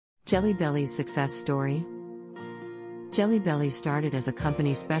Jelly Belly's success story. Jelly Belly started as a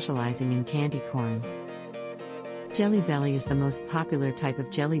company specializing in candy corn. Jelly Belly is the most popular type of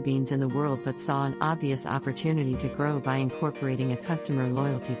jelly beans in the world but saw an obvious opportunity to grow by incorporating a customer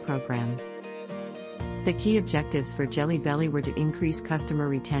loyalty program. The key objectives for Jelly Belly were to increase customer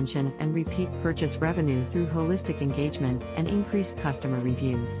retention and repeat purchase revenue through holistic engagement and increased customer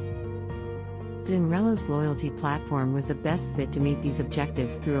reviews. Zinrelo's loyalty platform was the best fit to meet these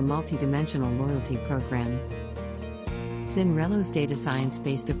objectives through a multi-dimensional loyalty program. Zinrelo's data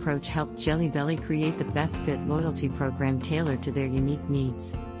science-based approach helped Jelly Belly create the best fit loyalty program tailored to their unique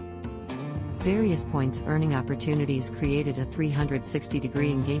needs. Various points earning opportunities created a 360-degree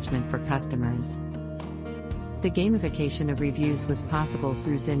engagement for customers. The gamification of reviews was possible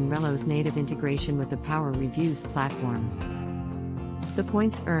through Zinrelo's native integration with the PowerReviews platform. The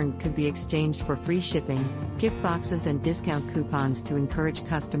points earned could be exchanged for free shipping, gift boxes and discount coupons to encourage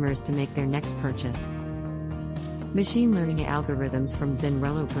customers to make their next purchase. Machine learning algorithms from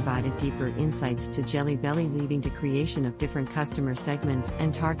Zinrelo provided deeper insights to Jelly Belly, leading to creation of different customer segments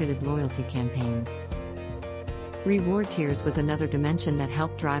and targeted loyalty campaigns. Reward tiers was another dimension that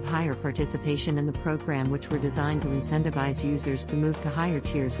helped drive higher participation in the program, which were designed to incentivize users to move to higher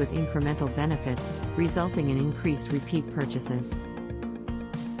tiers with incremental benefits, resulting in increased repeat purchases.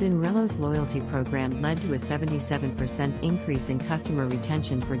 Zinrelo's loyalty program led to a 77% increase in customer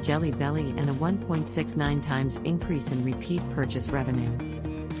retention for Jelly Belly and a 1.69 times increase in repeat purchase revenue.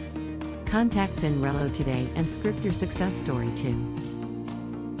 Contact Zinrelo today and script your success story too.